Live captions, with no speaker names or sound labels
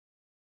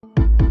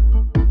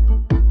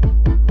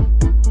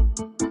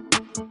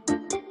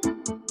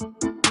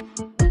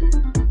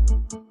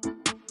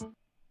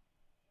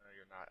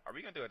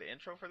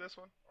intro for this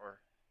one, or?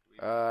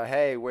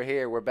 Hey, we're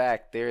here. We're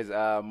back. There's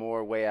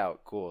more way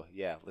out. Cool.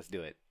 Yeah, let's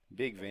do it.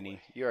 Big Vinny,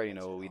 you already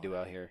know what we do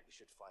out here. We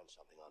should find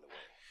something on the way.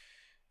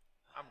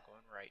 I'm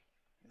going right.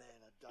 Man,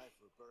 I'd die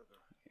for a burger.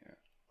 Yeah.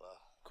 Well,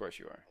 Of course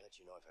you are. I'll let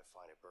you know if I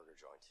find a burger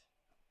joint.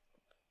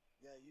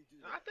 Yeah, you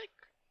do. I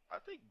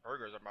think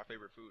burgers are my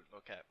favorite food. No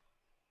cap.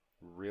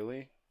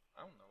 Really?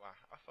 I don't know why.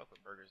 I fuck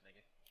with burgers,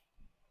 nigga.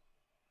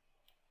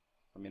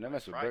 I mean, I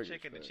mess with Fried burgers.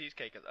 chicken and but-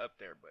 cheesecake is up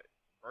there, but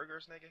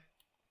burgers, nigga.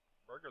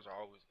 Burgers are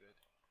always good.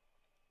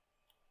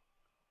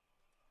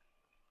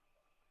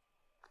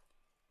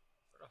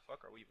 Where the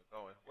fuck are we even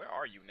going? Where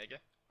are you, nigga?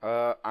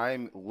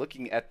 I'm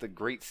looking at the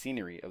great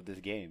scenery of this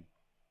game.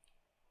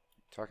 What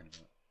are you talking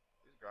about?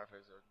 These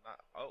graphics are not.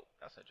 Oh,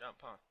 that's a jump,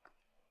 huh?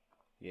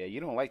 Yeah, you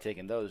don't like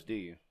taking those, do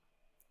you?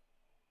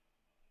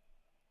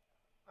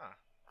 Huh.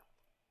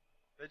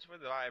 Bitch, when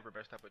did I ever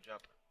best type of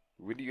jump?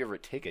 When do you ever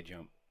take a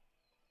jump?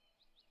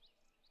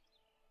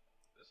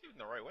 Is this even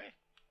the right way?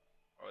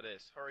 Oh, it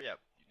is. Hurry up.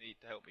 You need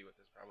to help me with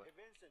this, probably.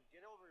 Hey, Vincent,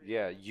 get over here.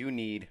 Yeah, you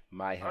need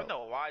my I help. don't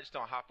know why I just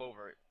don't hop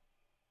over it.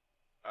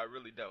 I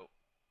really don't.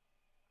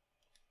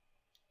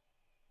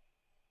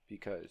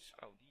 Because,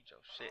 I don't need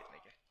your shit,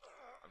 nigga.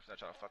 I'm just not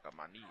trying to fuck up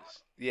my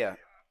knees. yeah.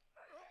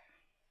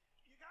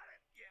 You got it?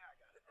 Yeah, I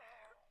got it.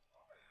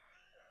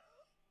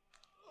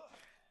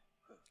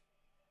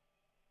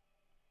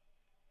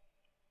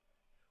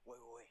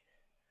 Wait.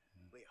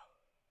 Leo,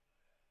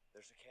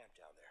 there's a camp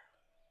down there.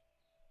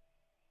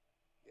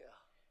 Yeah,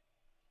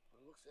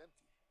 but it looks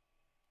empty.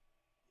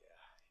 Yeah,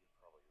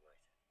 you're probably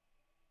right.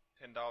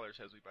 $10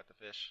 says we about to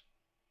fish.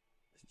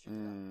 Let's check it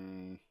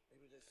out.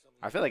 Maybe there's some.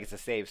 I feel like it's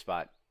a save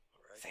spot.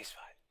 Alright. Save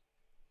spot.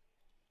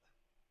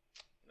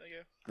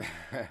 Nigga,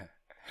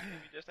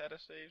 you just had a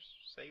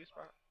save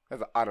spot? That's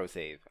an auto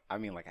save. I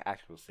mean, like an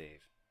actual save.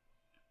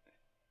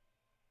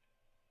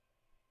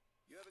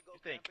 You ever go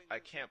You think camping, a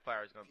Vincent?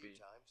 campfire is gonna Few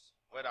be? times.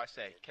 What'd I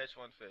say? Catch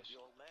one fish.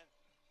 The old man?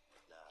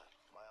 Nah,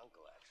 my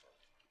uncle actually.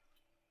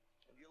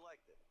 And you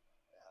liked it?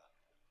 Yeah.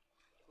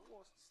 Who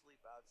wants to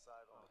sleep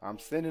outside on the I'm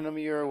cold sending them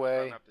your I'm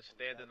way. gonna have to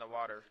stand in the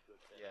water.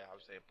 Yeah, I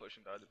was saying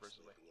pushing the other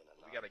person away.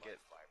 We gotta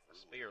get a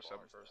spear or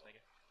something first,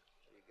 nigga.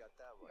 You got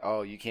that right.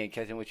 Oh, you can't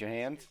catch them with your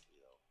hands?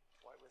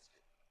 Why risk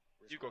it?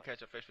 You go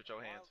catch a fish with your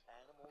hands.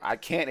 I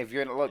can't if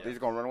you're in the look. They're just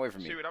gonna run away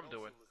from me. See what I'm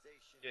doing?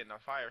 Getting a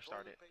fire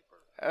started.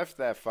 F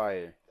that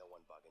fire. No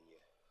one bugging you.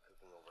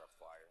 Cooking over a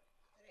fire.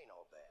 It ain't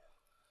all bad.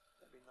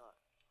 Maybe not.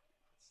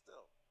 But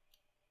still.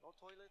 No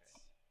toilets?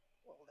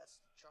 Well, that's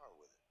the charm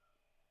with it.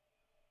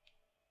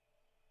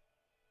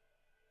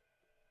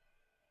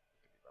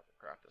 About to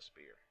craft a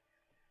spear.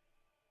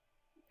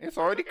 It's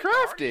already It's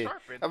already crafted.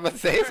 sharpened. I'm about to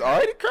say it's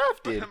already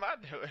What crafted. am I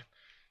doing?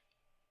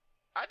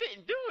 I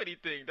didn't do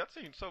anything. That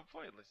seems so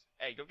pointless.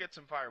 Hey, go get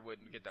some firewood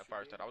and get that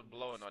fire started. I was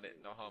blowing on it,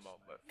 no homo,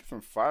 but Get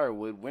some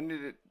firewood. When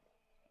did it?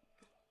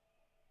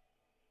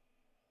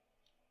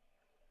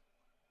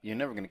 You're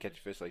never gonna catch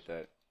a fish like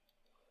that.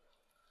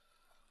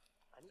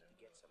 I need to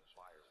get some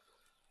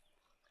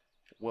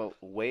firewood. Well,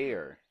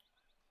 where?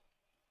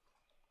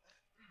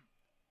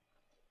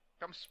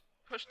 come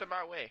push them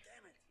my way.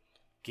 Damn it.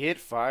 Get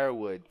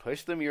firewood.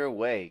 Push them your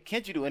way.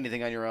 Can't you do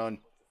anything on your own?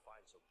 Hope to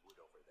find some wood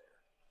over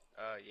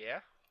there.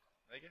 Yeah,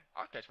 nigga.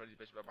 I'll catch one of these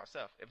bitches by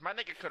myself. If my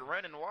nigga could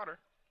run in the water.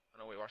 Oh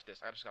no, wait, watch this.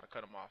 I just gotta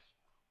cut him off.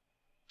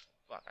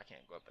 Fuck, I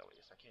can't go up that way.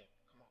 Yes, I can.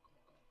 Come on.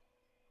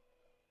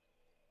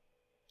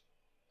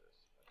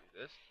 Do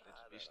this.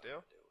 Let's be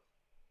still.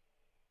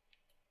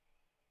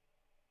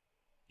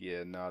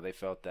 Yeah, no, they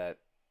felt that.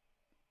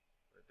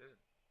 It did.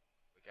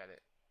 We got it.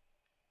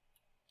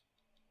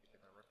 Get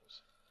my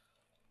ripples.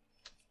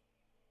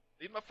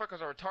 These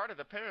motherfuckers are retarded.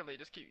 Apparently,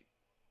 just keep.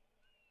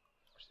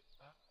 Watch this.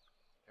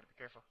 Gotta be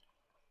careful.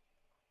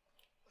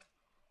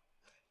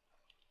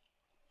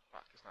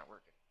 Fuck, it's not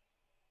working.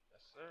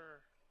 Yes, sir.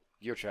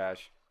 You're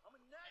trash. I'm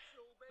a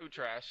natural, Who baby.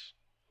 trash?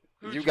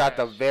 Who You got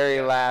the trash? very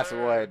Yes, last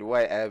sir. one.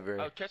 Whatever.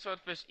 Oh, catch one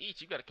fish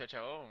each. You gotta catch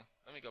your own.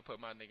 Let me go put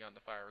my nigga on the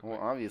fire real Well,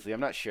 quick. obviously, I'm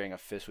not sharing a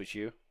fish with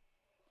you.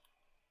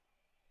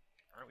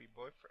 Aren't we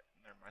boyfriend?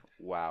 Never mind.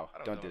 Wow. I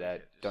don't Don't know do if that. you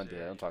can just Don't do share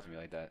that. Don't it, talk to me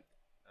man. like that.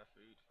 Enough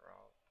food for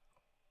all.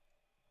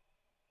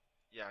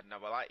 Yeah, no,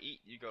 while I eat,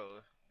 you go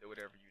do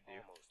whatever you do.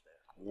 Almost there.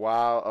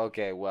 Wow.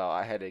 Okay. Well,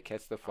 I had to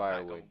catch the I'm not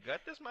firewood gonna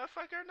gut this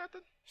motherfucker or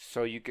nothing.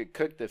 so you could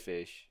cook the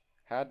fish.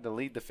 Had to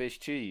lead the fish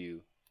to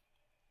you.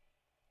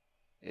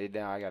 And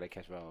now I gotta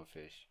catch my own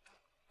fish.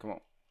 Come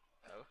on.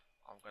 No,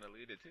 I'm gonna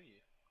lead it to you.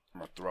 I'm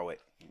gonna throw it.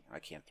 I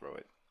can't throw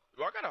it.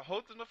 Do I gotta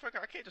hold this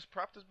motherfucker? I can't just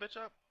prop this bitch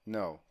up?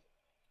 No.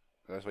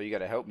 That's why you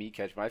gotta help me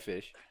catch my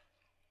fish.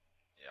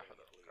 Yeah, hold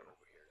on. Leo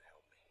over here to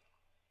help me.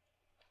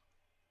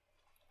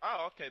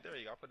 Oh, okay, there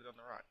you go. I'll put it on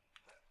the rock.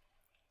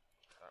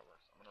 That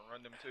works. I'm gonna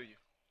run them to you.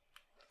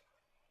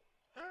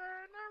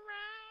 Turn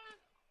around.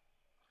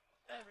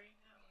 Every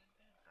now and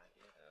then I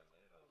get a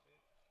little bit.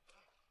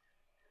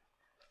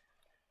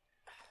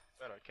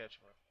 Better catch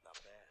one. Not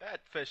bad. That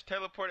fish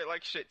teleported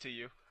like shit to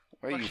you.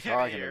 What are you Fuck outta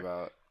talking here.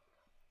 about?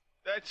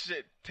 That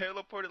shit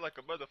teleported like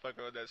a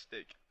motherfucker on that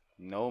stick.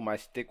 No, my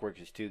stick work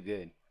is too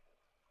good.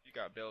 You You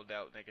got bailed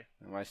out, nigga.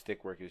 My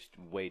stick work is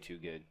way too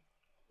good.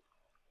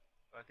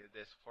 Fuck is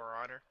this, For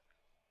Honor?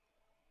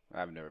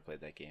 I've never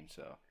played that game,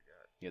 so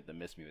you have to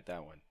miss me with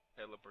that one.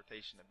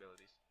 Teleportation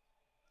abilities.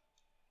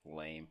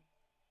 Lame.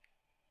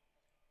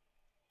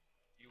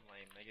 You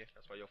lame, nigga.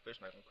 That's why your fish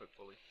not gonna cook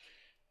fully.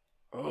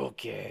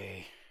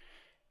 Okay.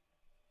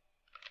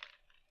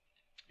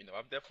 You know,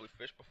 I've definitely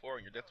fished before,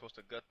 and you're definitely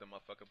supposed to gut the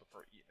motherfucker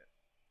before eating it.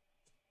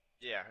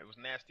 Yeah, it was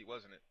nasty,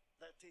 wasn't it?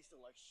 That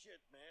tasted like shit,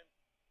 man.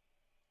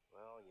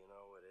 Well, you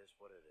know, it is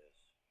what it is.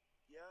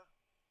 Yeah?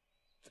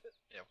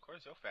 Yeah, of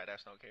course, your fat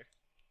ass don't care.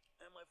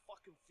 And my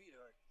fucking feet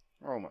hurt.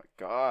 Oh my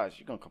gosh,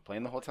 you gonna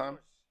complain the whole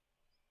time?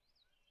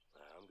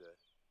 I'm good.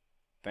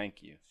 Thank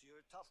you. So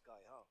you're a tough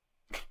guy, huh?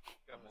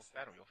 You got more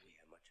fat on your feet.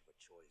 We had much of a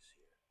choice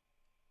here.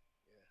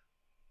 Yeah.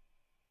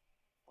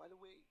 By the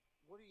way,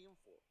 what are you in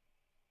for?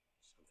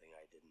 Something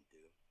I didn't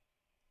do.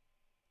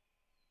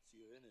 So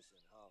you're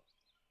innocent, huh?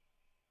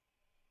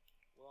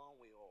 Well,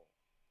 aren't we all?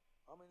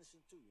 I'm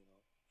innocent too, you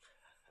know.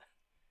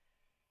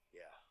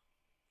 Yeah,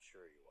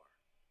 sure you are.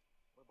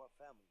 What about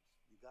family?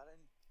 You got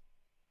any?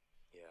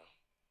 Yeah.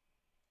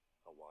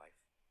 A wife.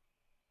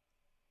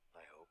 I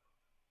hope.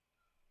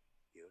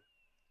 You?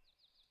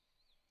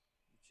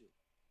 Me too.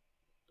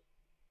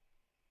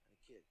 And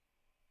a kid.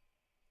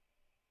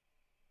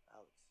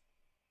 Alex.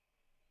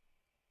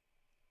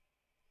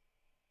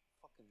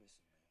 Fucking miss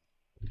him, man.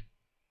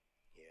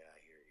 Yeah, I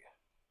hear you.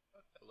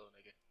 Hello,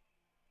 nigga.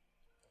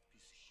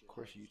 Piece of shit. Of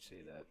course you'd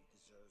say that. He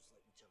deserves,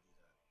 let me tell you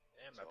that.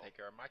 Damn, I take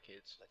care of my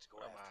kids. Let's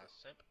go What am I, after a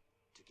simp?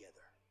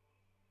 together.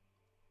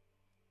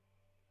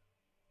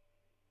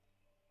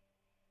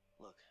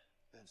 Look,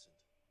 Vincent,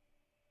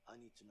 I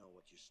need to know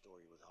what your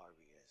story with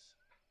Harvey is.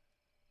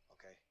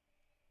 Okay?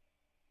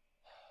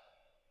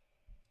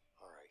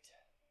 All right.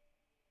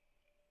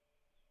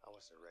 I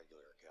was a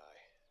regular guy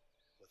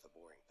with a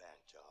boring bank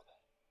job.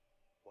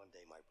 One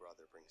day my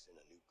brother brings in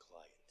a new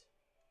client,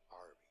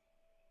 Harvey.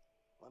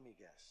 Let me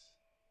guess.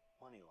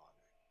 Money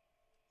laundering.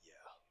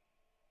 Yeah.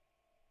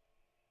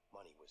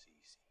 Money was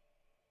easy,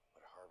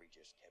 but Harvey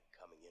just kept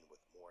coming in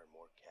with more and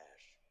more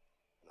cash,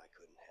 and I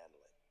couldn't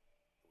handle it.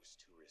 It was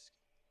too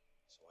risky,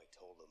 so I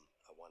told him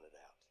I wanted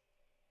out.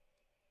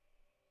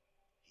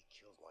 He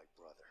killed my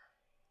brother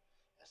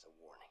as a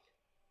warning.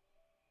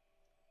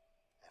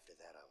 After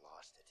that, I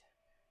lost it.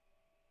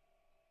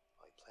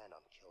 I planned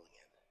on killing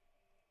him,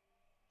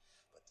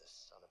 but the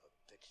son of a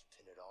bitch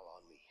pinned it all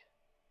on me.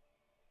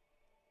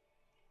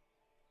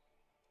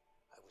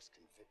 I was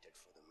convicted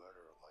for the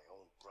murder of my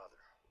own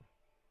brother.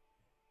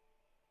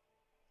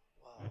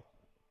 Wow.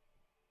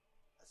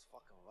 That's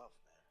fucking rough,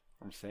 man.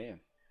 I'm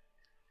saying.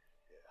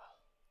 Yeah.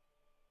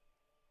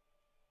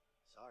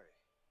 Sorry.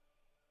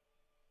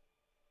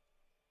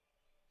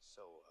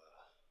 So,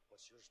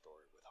 what's your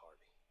story with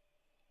Harvey?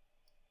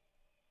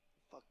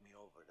 He fucked me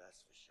over,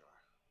 that's for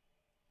sure.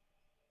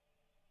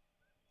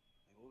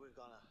 Maybe we're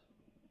gonna...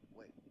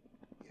 Wait,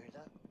 you hear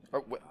that?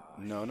 Oh, what?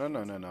 No. We're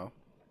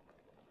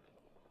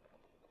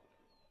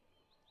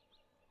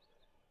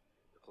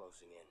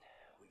closing in.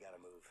 We gotta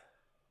move.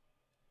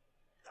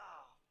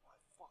 Ah, my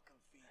fucking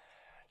feet.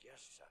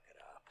 Just suck it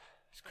up.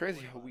 It's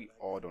crazy how we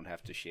all don't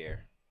have to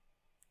share.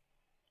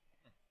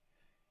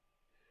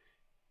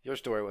 Your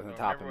story wasn't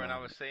top of Remember when mine.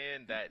 I was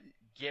saying that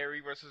Gary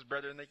versus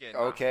brother again?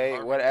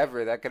 Okay,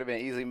 whatever. That could have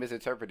been easily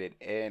misinterpreted,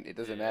 and it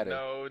doesn't matter.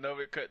 No,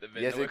 it couldn't have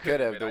been. Yes, No, it could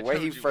have. been. The I way told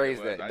he you what it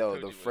phrased was. that, I no,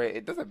 told the you phrase, what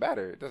it doesn't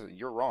matter. It doesn't.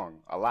 You're wrong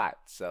a lot.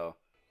 So.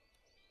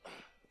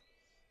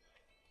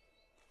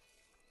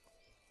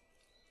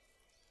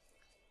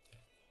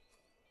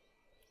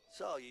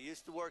 So, you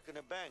used to work in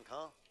a bank,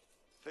 huh?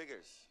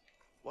 Figures.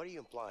 What are you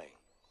implying?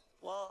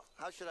 Well,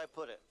 how should I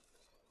put it?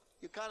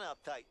 You're kind of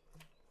uptight.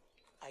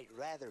 I'd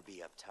rather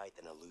be uptight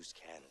than a loose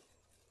cannon.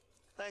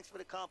 Thanks for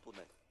the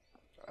compliment.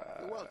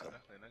 You're welcome.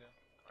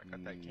 I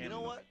got that cannon. You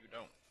know what? You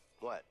don't.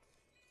 What?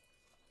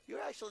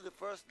 You're actually the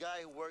first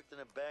guy who worked in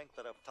a bank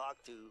that I've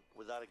talked to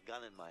without a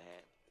gun in my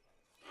hand.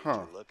 Huh.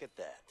 Would you look at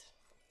that.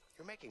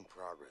 You're making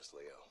progress,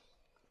 Leo.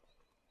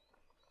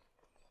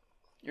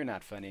 You're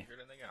not funny. You're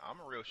the nigga. I'm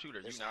a real shooter.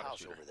 There's You not a a house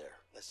shooter. over there.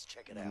 Let's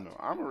check it out. No,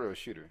 I'm a real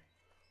shooter.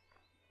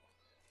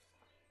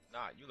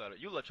 Nah, you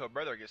let your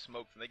brother get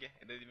smoked, nigga,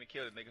 and didn't even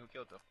kill the nigga who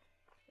killed him.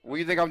 What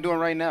do you think I'm doing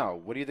right now?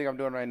 What do you think I'm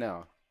doing right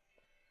now?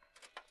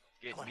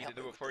 Get Come on, me to help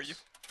do me it with for you.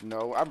 this.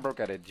 No, I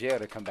broke out of jail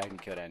to come back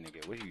and kill that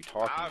nigga. What are you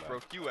talking I about?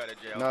 broke you out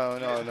of jail. No. You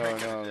didn't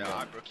break out of jail.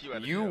 I broke you out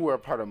of You jail. were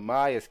part of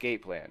my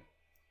escape plan.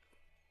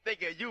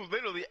 Nigga, you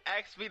literally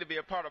asked me to be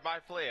a part of my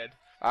plan.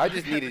 I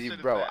just needed you,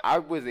 Should've bro. said. I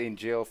was in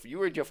jail. You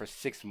were in jail for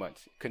 6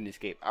 months. Couldn't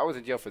escape. I was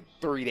in jail for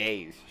 3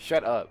 days.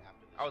 Shut up.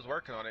 I was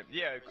working on it.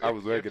 Yeah, I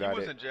was working if on you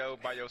was it. in jail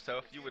by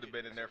yourself, you would have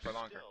been in there for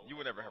longer. You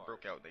would never have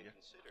broke out, nigga.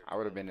 I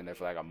would have been in there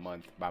for like a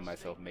month by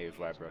myself, maybe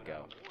before I broke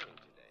out.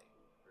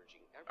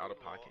 Out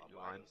of pocket, you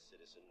lying.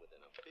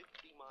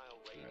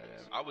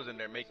 Man. I was in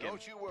there making,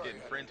 Don't you worry,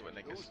 getting friends with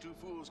those niggas. two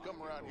fools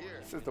come around here.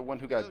 This is the one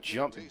who got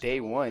jumped day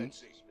one.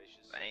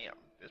 Damn,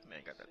 this man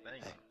got that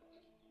thing. Hey,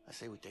 I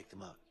say we take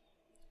them out.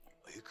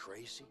 Are you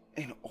crazy?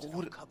 An It's an old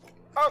old couple.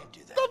 We I'm, can't do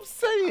that. I'm I don't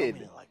saying.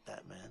 mean it like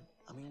that, man.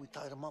 I mean, we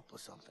tied him up or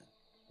something.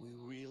 We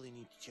really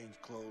need to change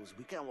clothes.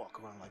 We can't walk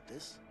around like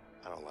this.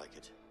 I don't like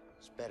it.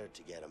 It's better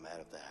to get him out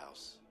of the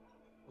house.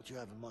 What you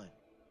have in mind?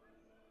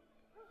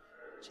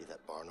 See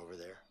that barn over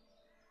there?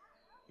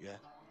 Yeah.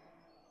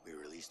 We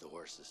release the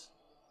horses.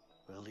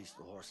 Release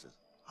the horses?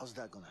 How's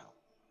that gonna help?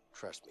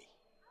 Trust me.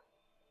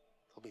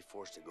 They'll be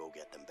forced to go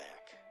get them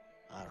back.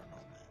 I don't know,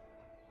 man.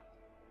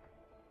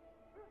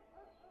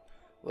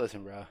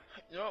 Listen, bro.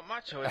 You know what, my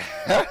choice.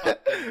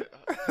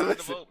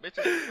 Listen,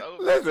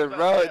 Listen,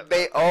 bro.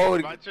 They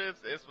old. My choice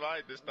is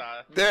mine this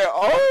time. They're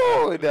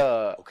old.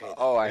 Okay,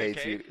 Oh, I They hate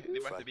came, you. They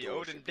must Front be door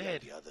old should and be on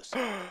dead. the other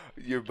side.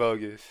 You're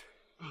bogus.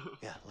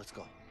 Yeah, let's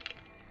go.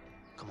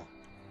 Come on.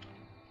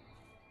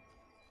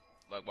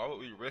 Like, why would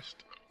we risk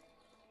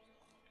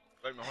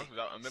letting the horses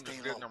out and then stay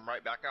just getting low. them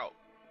right back out?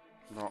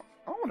 No,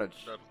 I want to.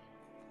 Instead of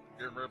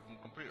getting rid of them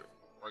completely.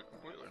 Like,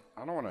 completely.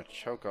 I don't want to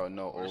choke out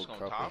no We're old just gonna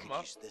couple. tie I 'em could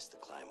up. use this to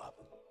climb up.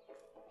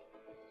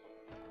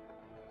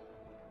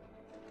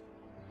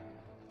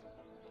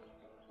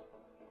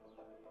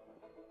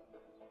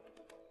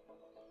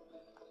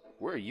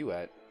 Where are you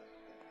at?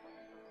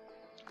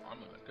 I'm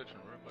in the kitchen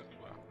room. Look at you.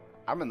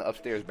 I'm in the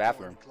upstairs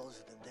bathroom.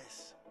 Closer than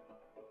this.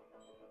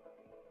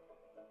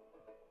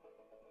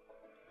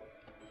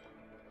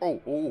 Oh,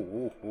 oh,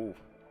 oh, oh.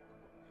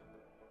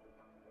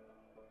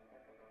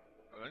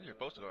 Oh, then you're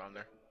supposed to go down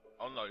there.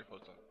 Oh no, you're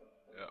supposed to.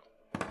 Yeah.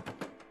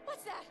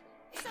 What's that?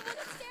 Someone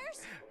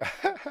upstairs?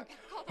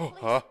 Call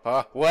the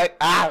police. What?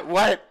 Ah,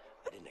 what?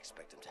 I didn't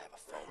expect him to have a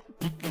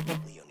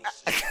phone. Leo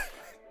needs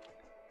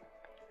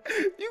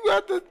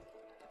to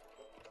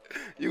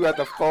You got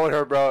to phone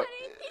her, bro. Honey,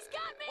 he's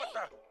got me.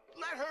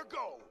 Let her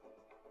go!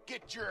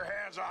 Get your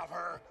hands off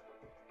her!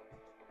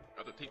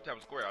 At the Team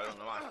Town Square, I don't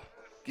know why.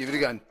 Give it a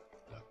gun.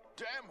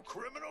 Damn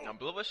criminal! Now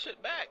blow his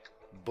shit back.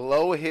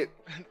 Blow a hit.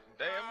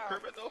 Damn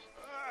criminal.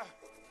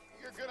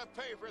 You're gonna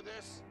pay for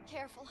this.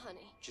 Careful,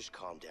 honey. Just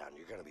calm down.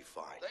 You're gonna be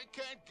fine. They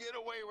can't get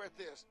away with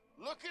this.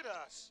 Look at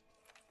us.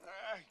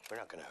 We're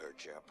not gonna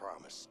hurt you, I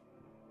promise.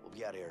 We'll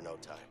be out of here in no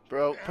time.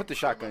 Bro, put the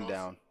shotgun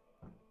down.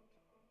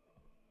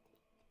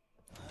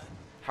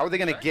 How are they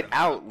gonna get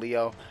out,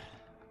 Leo?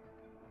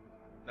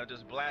 Now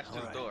just blast his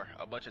Alright. door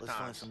a bunch of Let's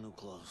find times. some new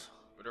clothes.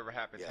 Whatever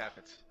happens, Yeah.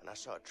 happens. And I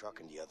saw a truck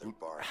in the other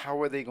barn. How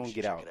are they We gonna should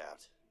get check out? it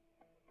out.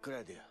 Good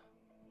idea.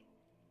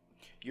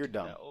 You're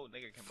dumb. That old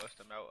nigga can bust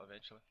him out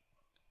eventually.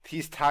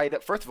 He's tied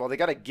up. First of all, they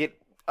gotta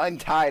get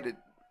untied,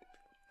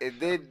 and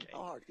then Okay.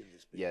 How hard can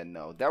this be? yeah,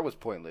 no, that was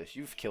pointless.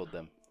 You've killed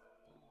them,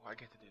 Ooh, I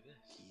get to do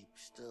this. Keep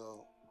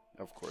still.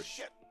 of course.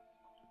 Shit.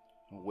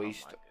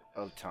 Waste Oh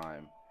my of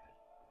time.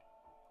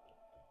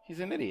 He's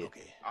an idiot.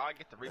 Okay. Oh, I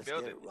get to Let's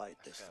rebuild get it. it right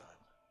this Okay.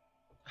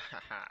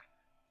 time.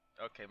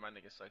 Okay, my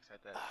nigga sucks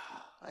at that.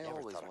 I Never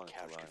always thought a wanted to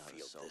couch learn could how to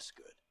feel sew. this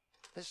good.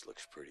 This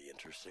looks pretty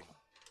interesting.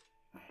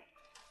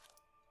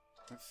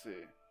 Let's see.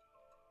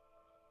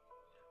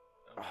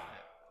 Oh, man.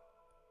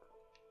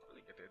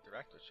 Really get to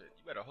interact with shit.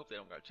 You better hope they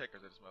don't got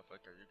checkers in this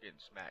motherfucker. You're getting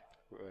smacked.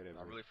 I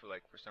Whatever. really feel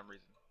like for some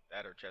reason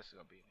that or chest is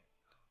gonna be in it.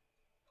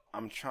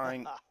 I'm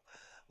trying.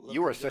 Looking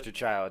You are good, such a man.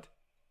 child.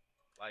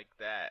 Like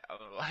that. I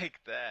don't like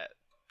that.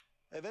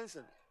 Hey,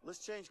 Vincent, let's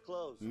change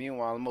clothes.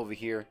 Meanwhile, I'm over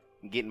here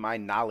getting my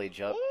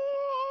knowledge up.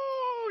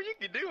 Ooh, you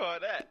can do all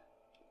that.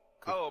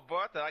 Oh, boy,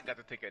 I thought I got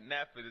to take a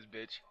nap for this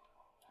bitch.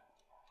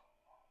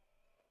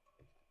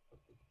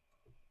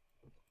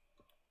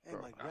 Hey,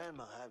 my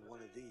grandma had one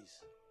of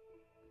these.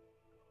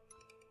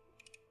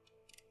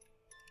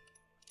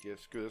 Yeah,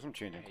 screw this. I'm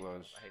changing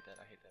clothes. I hate that.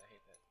 I hate that. I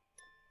hate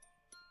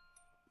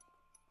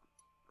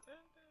that.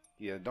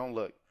 Yeah, don't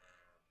look.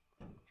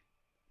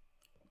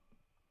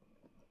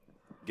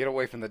 Get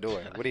away from the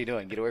door. What are you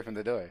doing? Get away from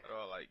the door.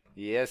 Oh, like.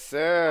 Yes,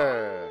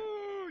 sir.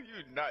 Oh,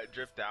 you not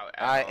drift out.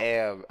 At I all.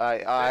 am. I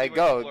Steady with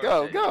go, the floor,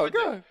 go, shit. go, You about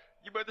go. to-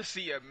 You about to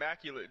see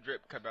immaculate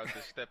drip come out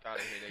this step out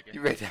of here, nigga.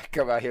 You ready to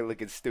come out here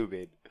looking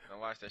stupid? Now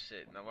watch that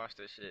shit. Now watch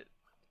that shit.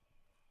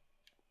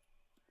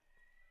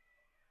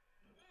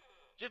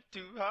 Drip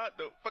too hot,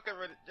 don't fucking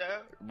run it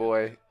down.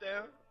 Boy.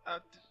 Down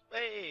out the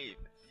spade.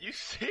 You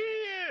see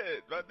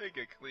it, my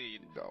nigga clean.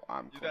 No,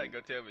 I'm You clean. not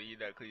gonna tell me you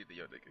not clean to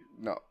your nigga.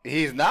 No,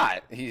 he's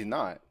not. He's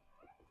not.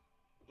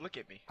 Look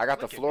at me. I got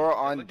the Look at floor me.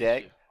 on Look at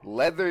deck. you.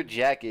 Leather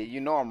jacket.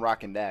 You know I'm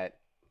rocking that.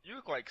 You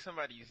look like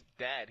somebody's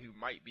dad who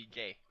might be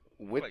gay.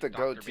 With Like the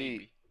Dr. goatee.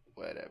 Baby.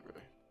 Whatever.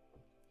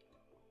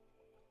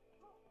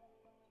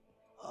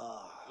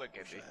 Look I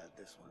at wish me. I had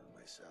this one in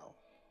myself.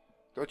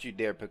 Don't you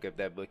dare pick up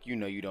that book. You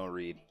know you don't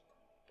read.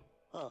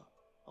 Huh.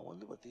 I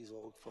wonder what these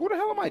old folks Who the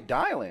hell am I do.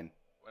 dialing?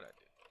 What I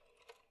do?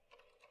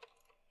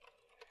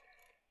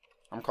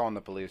 I'm calling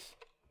the police.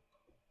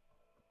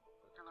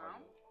 Hello?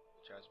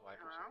 Child's wife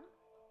or something.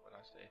 What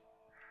I say?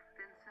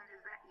 Vincent,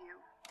 is that you?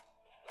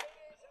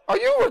 Are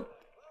you?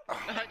 I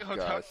Oh, gonna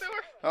gosh. talk to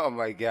her? Oh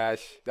my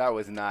gosh, that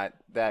was not.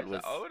 That It's was.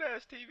 an old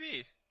ass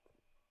TV.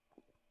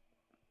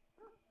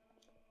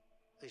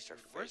 At least our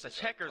Where's the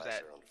faces checkers are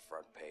at? plastered on the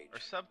front page. Or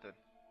something.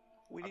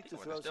 We I need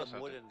think to I wanna throw steal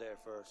some wood something. in there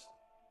first.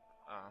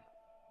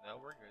 No,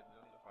 we're good.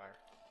 No need to fire.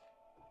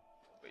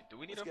 Wait, do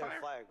we need Let's a get fire?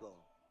 a fire going.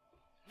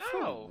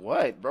 No.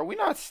 What, bro? We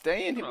not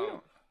staying here. We No.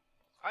 don't-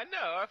 I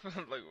know. I feel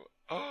like,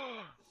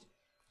 oh,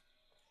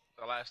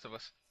 The Last of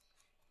Us.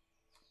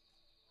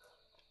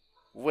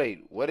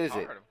 Wait, what is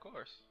it? Hard, of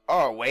course.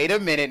 Oh, wait a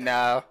minute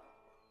now.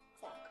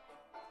 Fuck.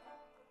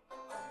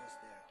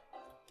 Almost there.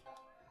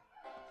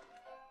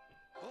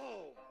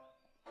 Oh.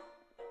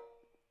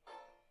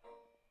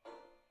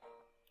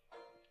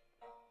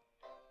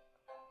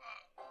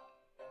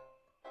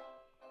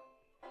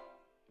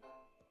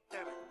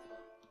 Damn it.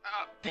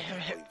 Oh, damn I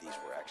can't it. believe these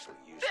were actually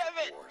used Damn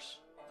for it. wars.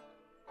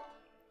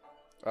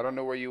 I don't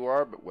know where you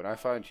are, but when I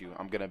find you,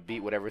 I'm gonna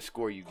beat whatever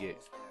score you get.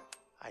 Almost there.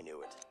 I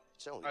knew it.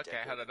 It's only Okay,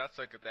 hold on. Let's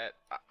look at that.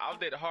 I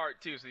did hard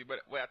too. See, but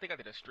wait, I think I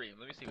did a stream.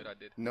 Let me see what I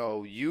did.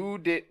 No, you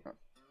did.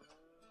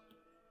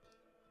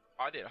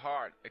 I did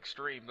hard,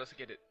 extreme. Let's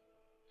get it.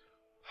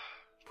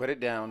 Put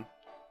it down,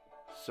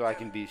 so I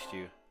can beast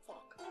you.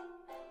 Fuck.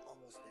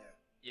 Almost there.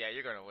 Yeah,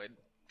 you're gonna win.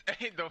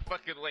 Ain't no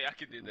fucking way I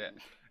can do that.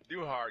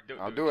 Do hard.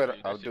 I'll do it,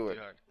 extreme. That I'll shit do too it.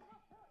 hard.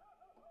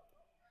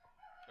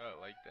 I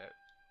like that.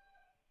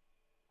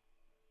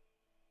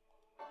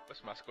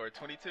 What's my score?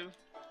 22? If you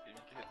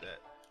can hit that.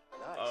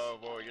 nice. Oh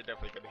boy, you're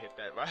definitely gonna hit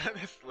that.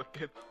 This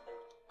looking.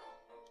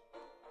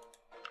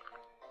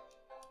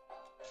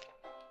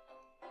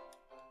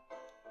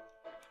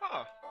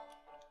 Huh.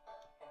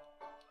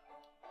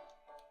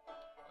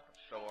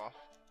 Show off.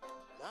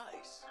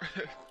 Nice.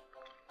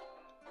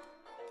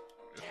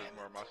 This is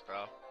more my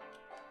style.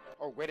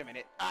 Oh, wait a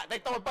minute. Ah, they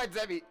throwing buttons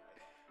at me.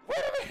 Wait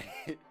a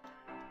minute.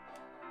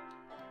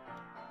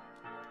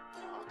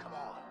 Oh, come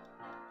on.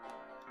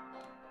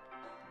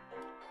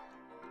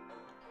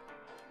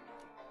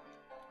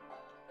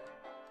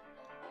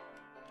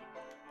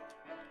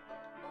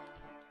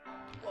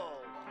 Whoa.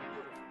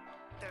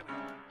 Beautiful.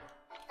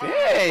 Damn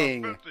it.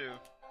 Dang. Effective.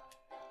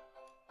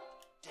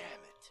 Damn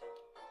it.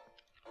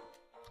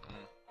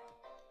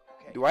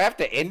 Okay. Do I have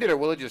to end it or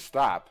will it just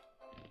stop?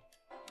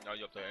 No,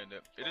 you have to end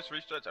it. It just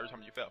restarts every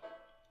time you fail.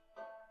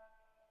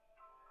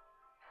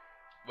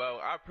 Well,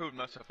 I proved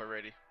myself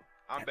already.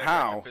 I'm better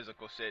How? at the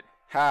physical shit.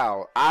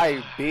 How?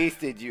 I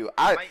beasted you.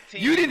 I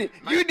 19, you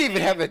didn't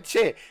even have a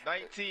chance.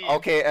 19.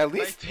 Okay, at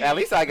least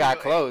 19, I got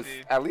you close.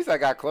 18. At least I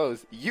got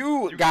close.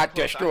 You You got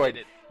close, I destroyed.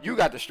 did it. You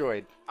got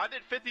destroyed. I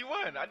did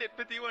 51. I did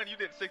 51. You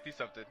did 60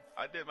 something.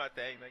 I did my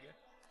thing, nigga.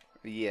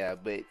 Yeah,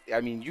 but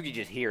I mean, you could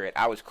just hear it.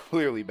 I was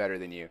clearly better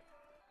than you.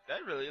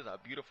 That really is a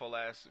beautiful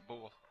ass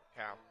bull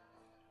cow.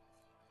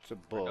 It's a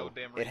no bull.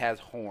 damn It reason. has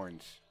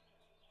horns.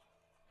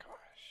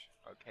 Gosh.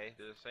 Okay,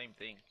 they're the same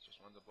thing. It's just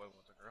one's a boy,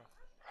 one's a girl.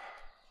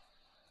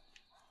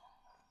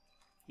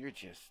 You're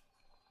just.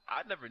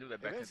 I never knew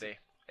that back in the Vincent, day.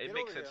 It get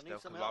makes over here, sense I need though,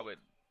 some because why help. would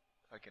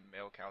fucking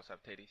male cows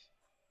have titties?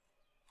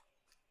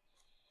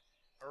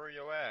 Hurry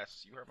your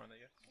ass. You heard my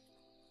nigga.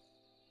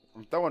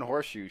 I'm throwing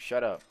horseshoes.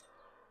 Shut up.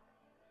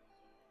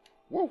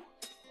 Woo.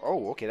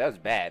 Oh, okay, that was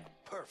bad.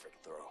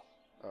 Perfect throw.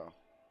 Oh.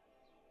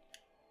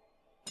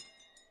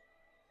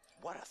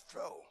 What a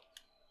throw.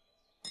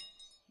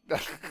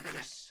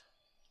 Yes.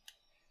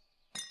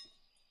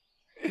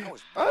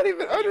 I don't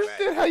even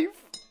understand how you.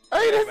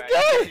 Hey, You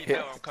this game.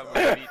 know I'm coming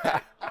to beat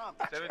that. I'm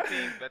the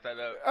 17, bet that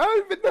up. I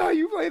don't even know how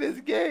you play this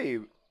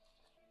game.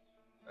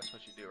 That's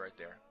what you do right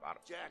there.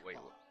 Bottom. Jackpot. Wait,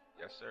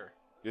 yes sir.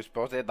 You're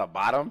supposed to hit the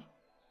bottom.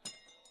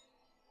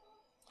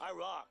 I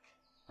rock.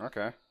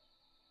 Okay.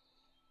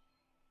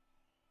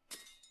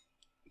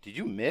 Did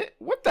you miss?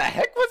 What the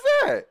heck was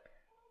that?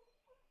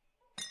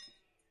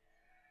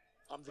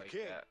 I'm the Like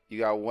king. that. You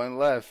got one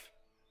left.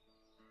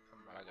 Come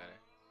on, I got it.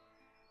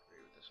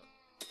 Agree with this one.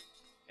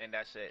 And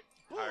that's it.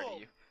 Tired Whoa. of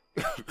you.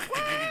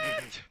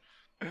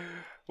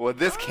 Well,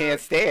 this can't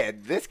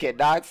stand. This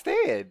cannot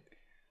stand.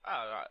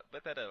 Oh,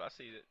 bet that up. I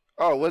see it.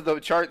 Oh, what does the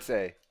chart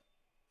say?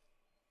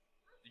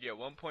 You get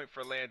 1 point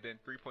for landing,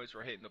 3 points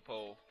for hitting the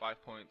pole,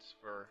 5 points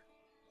for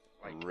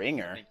like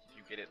Ringer. I think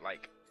you get it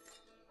like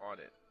on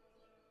it.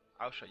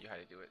 I'll show you how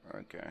to do it.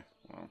 Okay.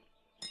 Well,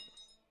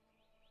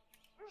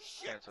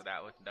 Cancel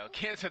that one. No,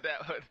 cancel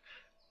that one.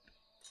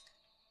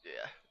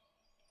 Yeah,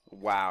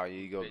 wow.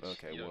 You go. Bitch,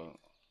 Okay. you know- Well,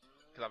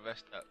 cause I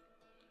messed up.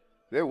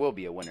 there will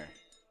be a winner.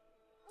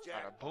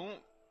 Jack. Bada boom.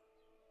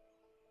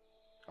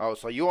 Oh,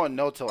 so you won't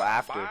know till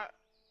after. Bada,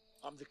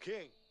 I'm the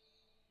king.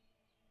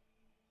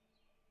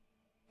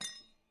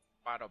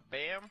 bada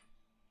bam.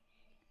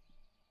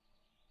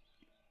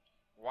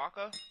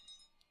 Waka,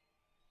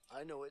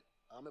 I know it.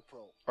 I'm a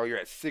pro. Oh, you're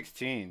at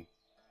 16.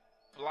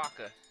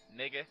 blocker,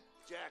 nigga.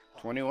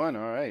 Jackpot. 21.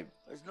 All right.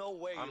 There's no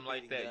way I'm you're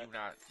like beating that. You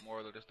not.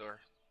 Moral of the story.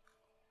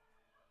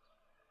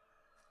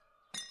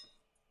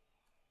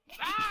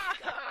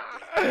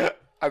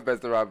 I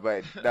pressed the wrong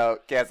button. No,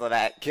 cancel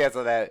that.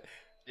 Cancel that.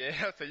 Yeah,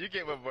 so you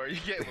get one more. You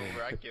get one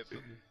more. I cancel.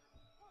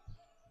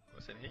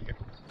 What's in here?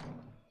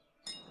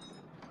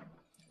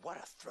 What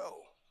a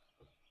throw.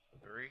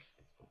 3.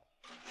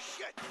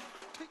 Shit.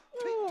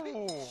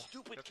 Ooh.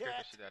 Stupid That scared the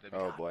cat. shit out of me.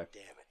 Oh boy,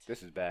 Damn it.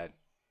 this is bad.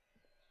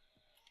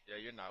 Yeah,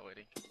 you're not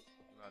waiting. You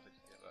might as well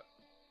just give up.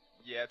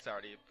 Yeah, it's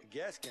already. A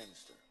gas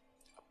canister.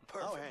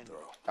 Perfect handle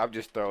throw. I'm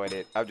just throwing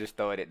it. I'm just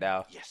throwing it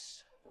now.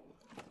 Yes.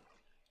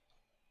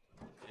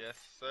 Yes,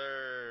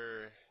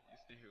 sir. You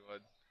see who won.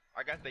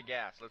 I got the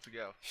gas. Let's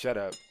go. Shut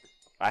up.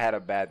 I had a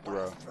bad What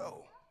throw. a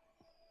throw.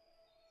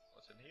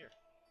 What's in here?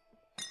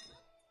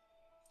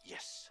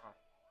 Yes. Oh,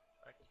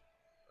 thank you.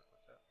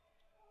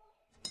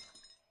 What's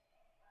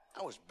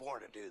that? I was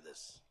born to do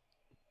this.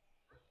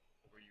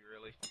 Were you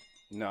really?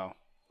 No.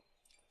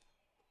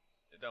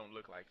 It don't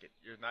look like it.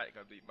 You're not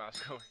gonna beat my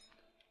score.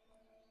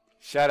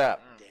 Shut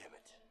up. Damn it.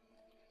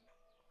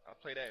 I'll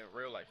play that in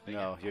real life.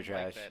 No, you're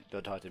trash. Like that.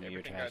 Don't talk to me. You're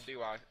Everything trash. I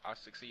do, I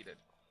succeeded.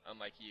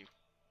 Unlike you.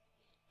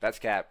 That's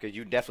cap, because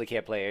you definitely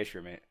can't play an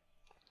instrument.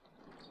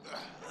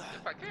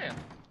 If I can.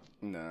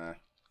 Nah.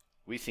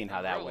 We seen how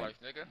In that real went. life,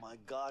 nigga. My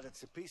God,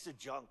 it's a piece of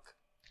junk.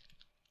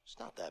 It's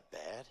not that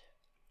bad.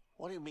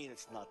 What do you mean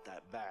it's not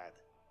that bad?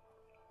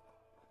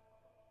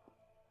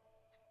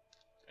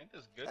 Ain't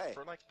this good Hey,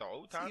 for like the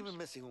old It's times? even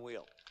missing a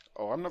wheel.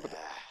 Oh, I'm not.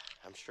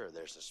 I'm sure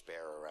there's a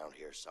spare around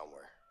here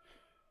somewhere.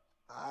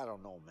 I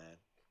don't know, man.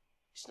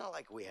 It's not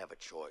like we have a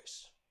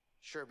choice.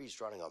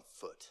 Sherby's running on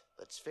foot.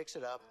 Let's fix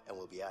it up and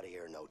we'll be out of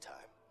here in no time.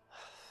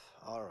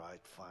 All right,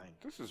 fine.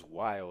 This is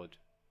wild.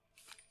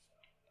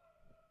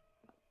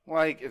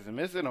 Like, is it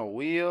missing a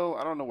wheel?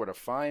 I don't know where to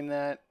find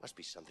that. Must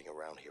be something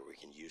around here we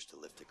can use to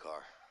lift the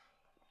car.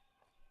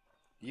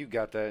 You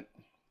got that.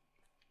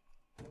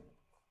 I'm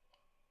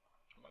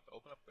about to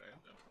open up the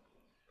engine.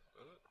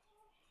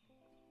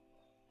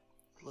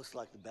 Looks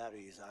like the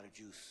battery is out of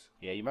juice.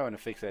 Yeah, you might want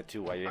to fix that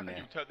too while you're How in can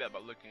there. you tell that by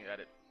looking at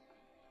it?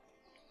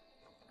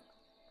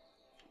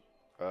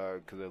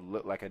 Because it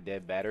looked like a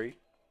dead battery.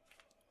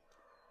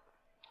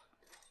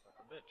 Like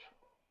a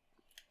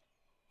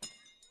bitch.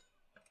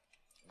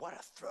 What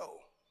a throw.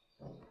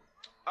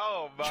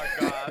 Oh my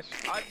gosh.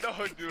 I know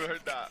you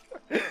heard that.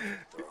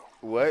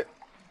 What?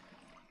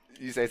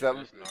 You say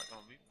something? It's not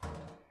gonna be.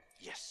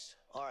 Yes.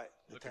 All right,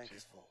 the Look at tank you.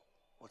 is full.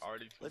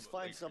 Already too Let's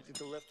late. find something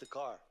to lift the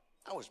car.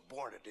 I was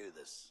born to do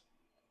this.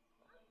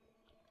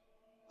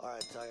 All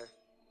right, Tire.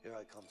 Here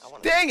I come.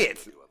 Dang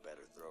it! Do a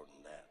better throw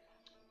than that.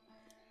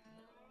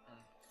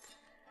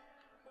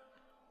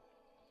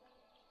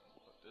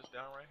 Put this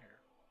down right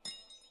here.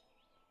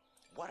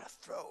 What a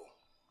throw.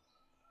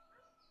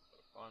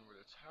 Find where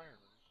the tire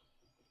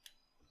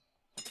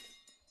is.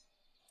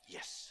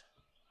 Yes.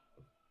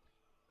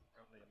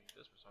 Apparently I need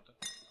this for something.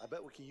 I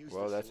bet we can use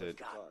Well, this that's to lift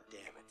it. the car. Damn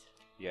it.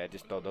 Yeah,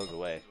 just throw those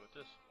away. Do with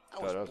this. I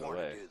Throw was those born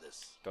away. to do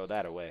this. Throw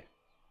that away.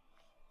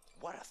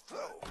 What a throw.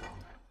 Probably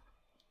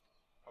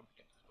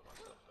can't just put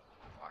myself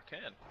though. I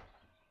can.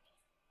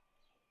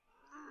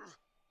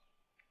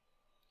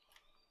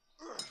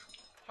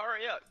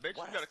 Hurry up, bitch.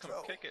 What You a gotta come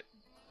throw. kick it.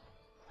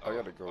 I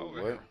gotta go,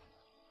 over what? here.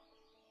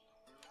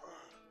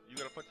 You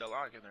gotta put the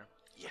lock in there.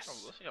 Yes. Oh,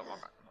 let's see how long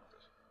I can do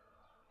this.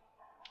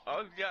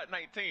 Oh, you got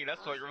 19.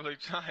 That's what you're really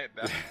trying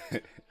now.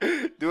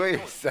 Do it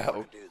I was born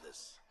yourself. to do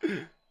this.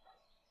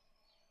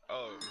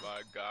 Oh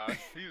my gosh.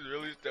 He's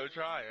really still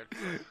trying.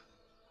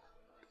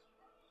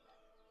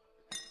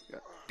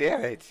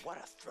 Damn it. What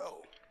a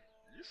throw.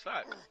 You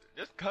suck.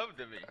 Just come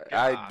to me.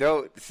 I God.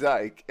 don't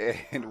suck.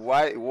 And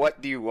why? What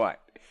do you want?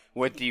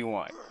 What do you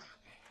want?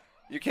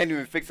 You can't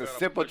even fix a You gotta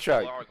simple push the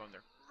truck. log on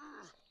there.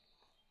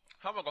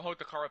 How am I gonna hold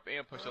the car up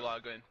and push the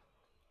log in?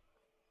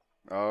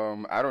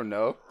 I don't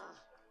know.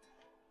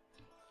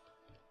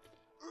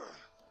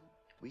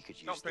 We could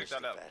use Don't pick this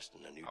to that up. fasten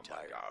a new Oh my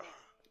tire. gosh.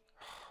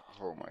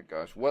 Oh my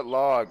gosh. What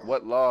log?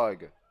 What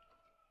log?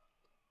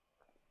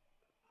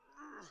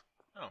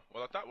 Oh,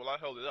 well I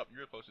held it up. You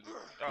were supposed to do it.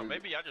 Oh,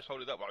 maybe I just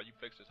hold it up while you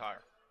fix the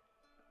tire.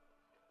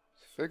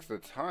 Fix the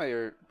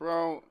tire?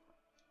 Bro.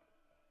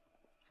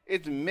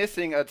 It's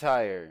missing a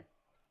tire.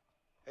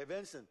 Hey,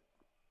 Vincent.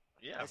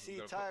 Yeah. I see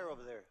a tire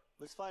over there.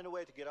 Let's find a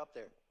way to get up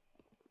there.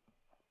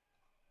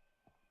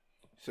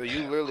 So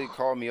you literally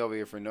called me over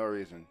here for no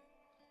reason.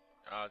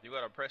 You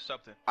gotta press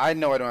something. I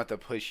know I don't have to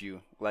push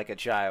you like a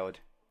child.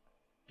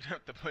 You don't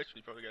have to push me.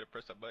 You probably gotta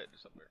press a button or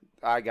somewhere.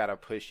 I gotta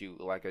push you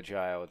like a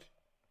child.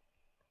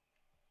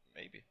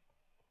 Maybe.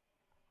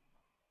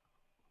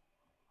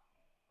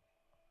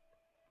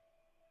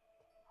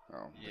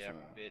 Oh, Yeah, this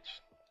one. bitch.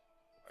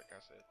 Like I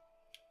said.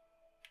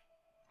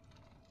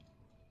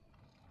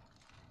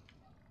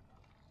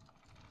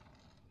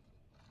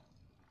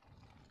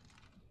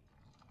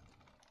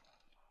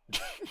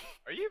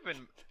 Are you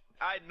even?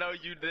 I know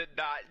you did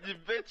not. You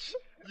bitch.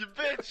 You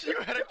bitch. You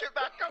better get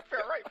back up here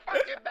right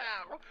fucking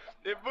now.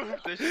 It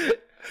moved this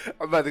shit.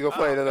 I'm about to go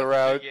play another that's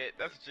round. What you get.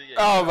 That's what you get.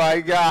 Oh my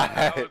I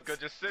god. was gonna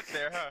just sit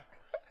there, huh?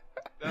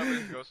 That was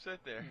just gonna sit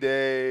there.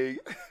 Dang.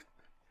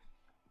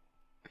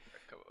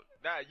 Come on.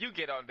 Nah, you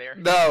get on there.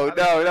 No, I no,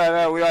 don't- no,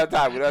 no. We don't have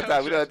time. We don't have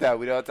time. We don't have time.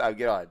 We don't have time.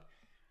 Get on.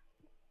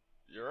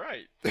 You're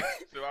right.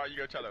 So are you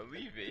gonna try to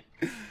leave me?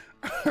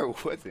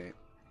 Wasn't.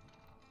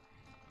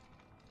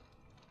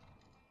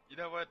 You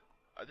know what?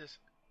 I just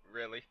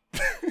really,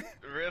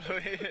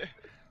 really,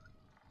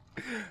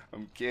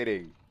 I'm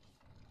kidding.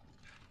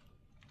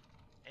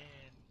 and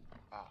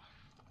off.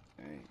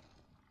 Dang.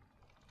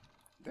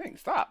 Dang,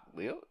 stop,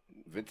 Leo.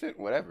 Vincent,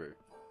 whatever.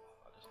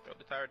 I'll just throw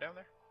the tire down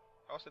there.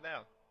 Toss it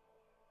down.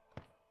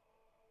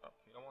 Oh,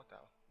 You don't want that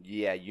one.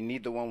 Yeah, you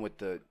need the one with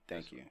the.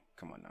 Thank you.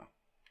 Come on now.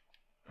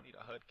 I need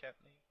a HUD cap,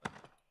 name.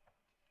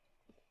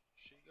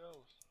 She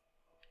goes.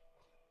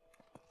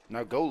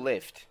 Now go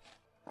lift.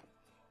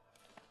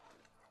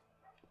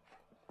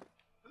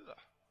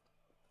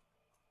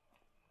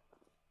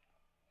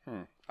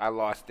 Ugh. I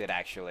lost it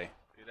actually.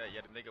 Do that.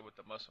 Yeah, the nigga with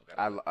the muscle got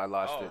I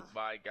lost it. Oh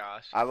my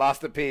gosh. I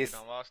lost a piece.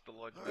 I lost the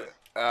Lord.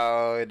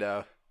 Oh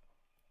no.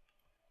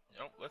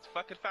 Let's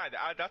fucking find it.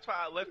 That's why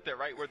I left it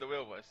right where the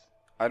wheel was.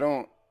 I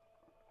don't.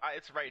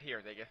 It's right here,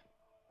 nigga.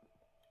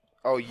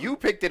 Oh, you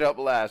picked it up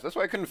last. That's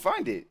why I couldn't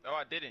find it. No,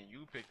 I didn't.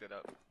 You picked it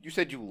up. You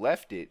said you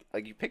left it.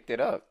 Like you picked it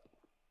up.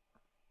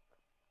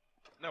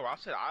 No, I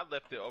said I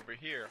left it over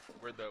here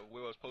where the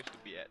wheel was supposed to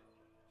be at.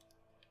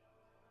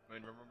 I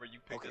mean, remember you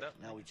picked it up?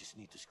 Now we just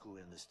need to screw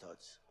in the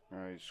studs. All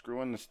right,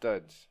 screw in the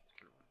studs.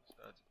 Screw in the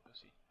studs,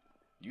 pussy.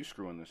 You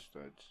screw in the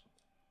studs.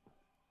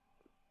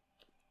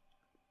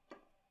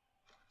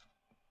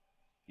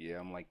 Yeah,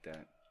 I'm like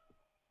that.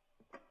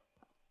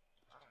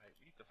 Alright,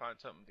 we need to find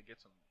something to get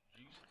some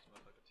juice in this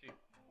motherfucker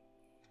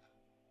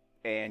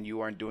too. And you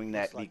aren't doing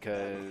that Looks like the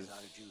battery because. is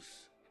out of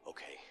juice.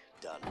 Okay,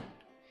 done. I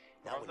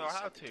Now don't we know need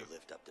how something to. to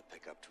lift up the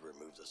pickup to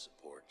remove the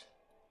support.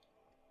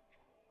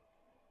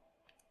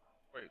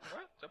 Wait,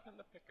 what? Jump in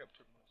the pickup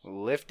to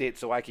Lift it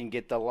so I can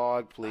get the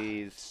log, It's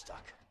please.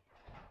 stuck.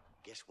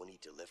 Guess we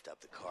need to lift up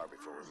the car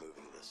before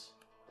removing this.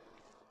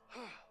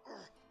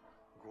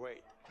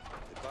 Great.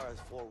 The car has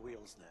 4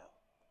 wheels now.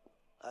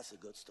 That's a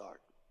good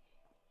start.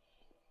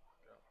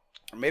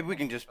 Or maybe we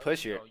can just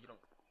push it No, you don't.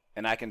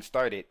 and I can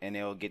start it and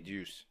it'll get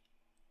juice.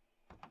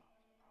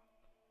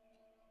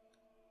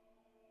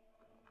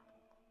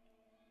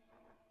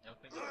 You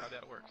don't think that's how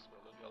that works, bro?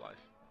 Live your life.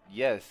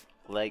 Yes,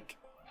 like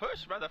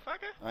Push,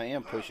 motherfucker! I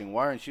am pushing.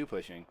 Why aren't you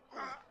pushing?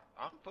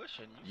 I'm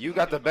pushing. You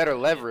got the better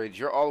leverage.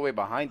 You're all the way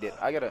behind it.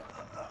 I gotta.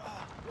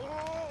 Whoa,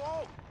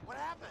 whoa, whoa! What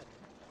happened?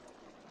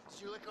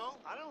 Did you let go?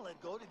 I didn't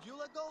let go. Did you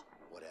let go?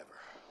 Whatever.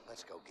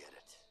 Let's go get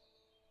it.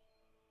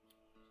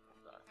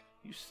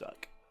 You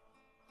suck.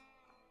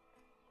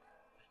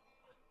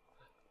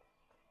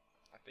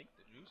 I think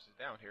the juice is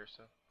down here,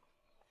 so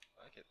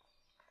I like it.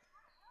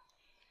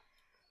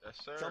 Yes,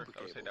 sir. Jumper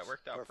I would say cables. that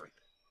worked out Perfect.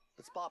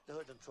 Let's pop the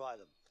hood and try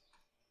them.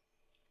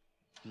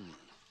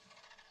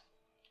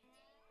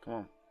 Come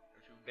on.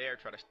 If you dare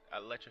try to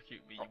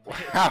electrocute me, you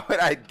How would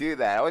I do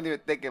that? I wasn't even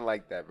thinking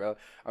like that, bro.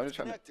 I'm just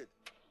trying to. Connected.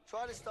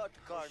 Try to start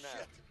the car now.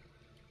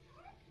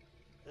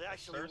 It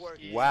actually Sirski.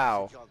 worked.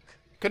 Wow. Junk.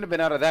 Couldn't have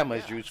been out of that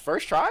much Yeah. juice.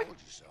 First try? Told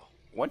you so.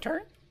 One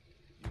turn?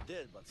 You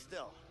did, but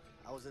still,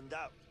 I was in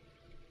doubt.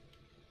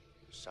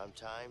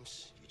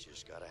 Sometimes you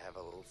just gotta have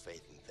a little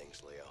faith in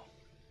things, Leo.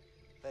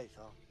 Faith,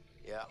 huh?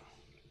 Yeah.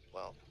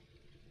 Well,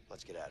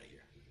 let's get out of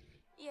here.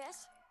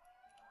 Yes?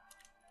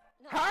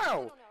 No, How?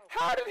 no, no.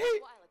 How did A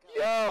he? while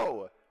ago.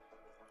 Yo!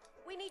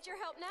 We need your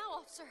help now,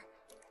 officer.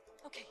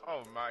 Okay.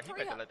 Oh my, he Hurry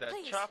better up, let that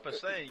please. chopper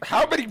say.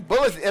 How many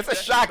bullets? It's a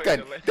That's shotgun.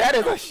 quick to let- That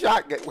is a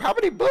shotgun. How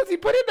many bullets he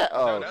put in that? No,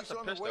 Oh. that's a He's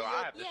on the pistol. way I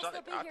yet? have the Yes, shotgun.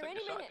 they'll be I'll here take any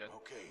the minute. shotgun.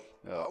 Okay,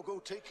 Oh. I'll go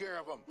take care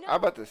of him. No, I'm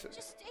about to say,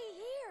 just stay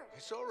here.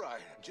 It's all right.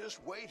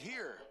 Just wait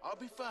here. I'll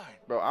be fine.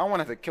 bro, I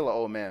want to kill an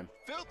old man.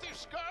 Filthy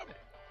scum!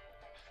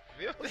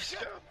 Feel this Shit!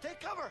 shit.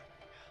 Take cover!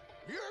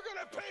 You're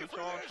gonna pay Shoot for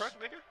your own this! truck,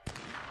 nigga.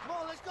 Come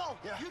on, let's go!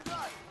 Yeah. You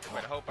drive!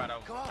 Better hope I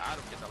don't get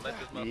to let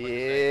this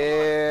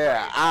motherfucker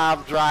Yeah, say,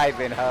 I'm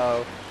driving,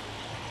 ho.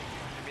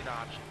 give me the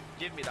option.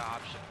 Give me the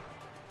option.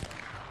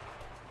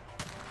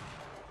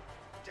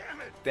 Damn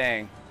it!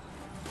 Dang.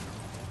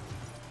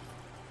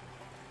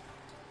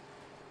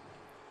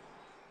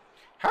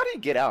 How did he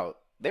get out?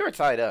 They were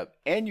tied up,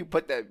 and you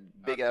put that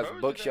big I ass told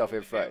you bookshelf that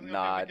in front. we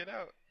gotta Nah, get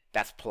out.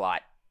 that's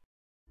plot.